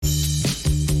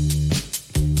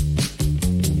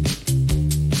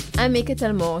I'm Mika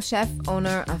Talmo, chef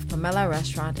owner of Pamela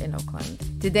Restaurant in Oakland.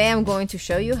 Today I'm going to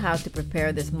show you how to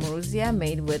prepare this Mrouzia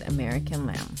made with American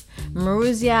lamb.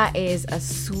 Mrouzia is a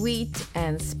sweet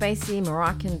and spicy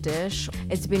Moroccan dish.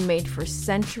 It's been made for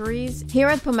centuries. Here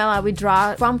at Pamela, we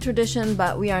draw from tradition,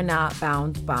 but we are not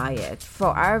bound by it. For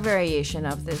our variation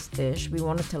of this dish, we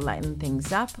wanted to lighten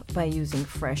things up by using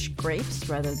fresh grapes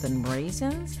rather than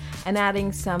raisins and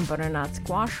adding some butternut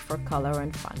squash for color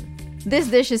and fun. This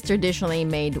dish is traditionally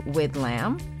made with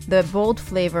lamb. The bold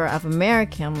flavor of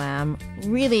American lamb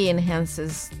really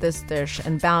enhances this dish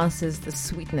and balances the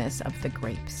sweetness of the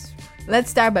grapes.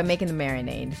 Let's start by making the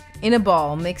marinade. In a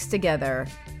bowl, mix together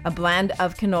a blend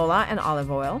of canola and olive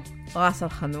oil, ras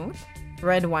al hanout,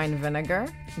 red wine vinegar,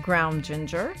 ground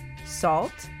ginger,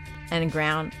 salt, and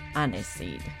ground anise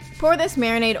seed. Pour this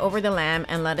marinade over the lamb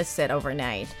and let it sit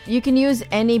overnight. You can use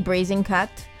any braising cut.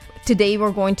 Today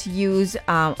we're going to use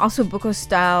also buco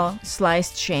style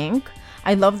sliced shank.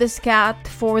 I love this cut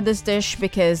for this dish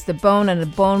because the bone and the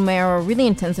bone marrow really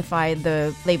intensify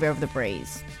the flavor of the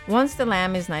braise. Once the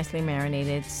lamb is nicely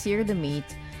marinated, sear the meat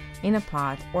in a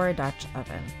pot or a Dutch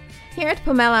oven. Here at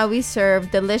Pamela, we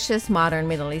serve delicious modern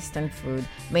Middle Eastern food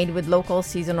made with local,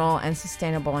 seasonal, and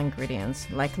sustainable ingredients,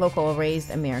 like local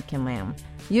raised American lamb.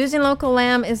 Using local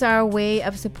lamb is our way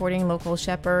of supporting local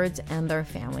shepherds and their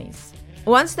families.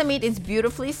 Once the meat is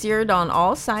beautifully seared on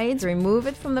all sides, remove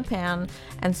it from the pan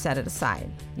and set it aside.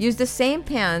 Use the same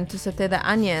pan to saute the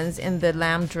onions in the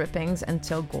lamb drippings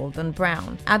until golden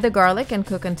brown. Add the garlic and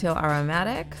cook until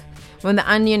aromatic. When the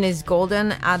onion is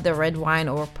golden, add the red wine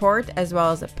or port as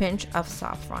well as a pinch of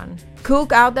saffron.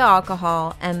 Cook out the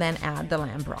alcohol and then add the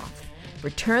lamb broth.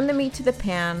 Return the meat to the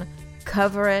pan,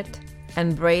 cover it,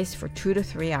 and braise for 2 to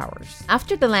 3 hours.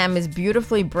 After the lamb is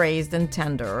beautifully braised and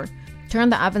tender, turn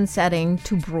the oven setting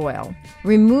to broil.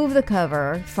 Remove the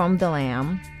cover from the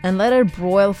lamb and let it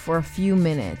broil for a few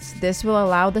minutes. This will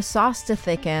allow the sauce to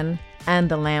thicken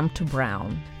and the lamb to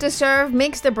brown. To serve,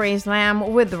 mix the braised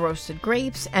lamb with the roasted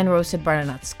grapes and roasted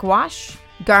butternut squash.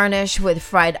 Garnish with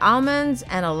fried almonds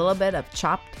and a little bit of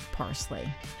chopped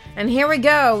parsley. And here we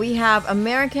go. We have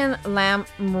American lamb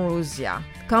Mrouzia.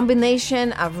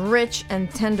 Combination of rich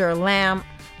and tender lamb,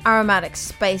 aromatic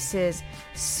spices,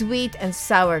 sweet and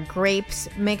sour grapes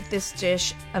make this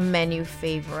dish a menu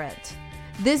favorite.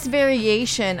 This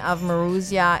variation of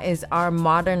Mrouzia is our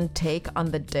modern take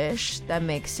on the dish that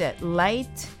makes it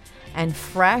light and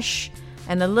fresh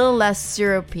and a little less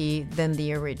syrupy than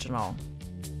the original.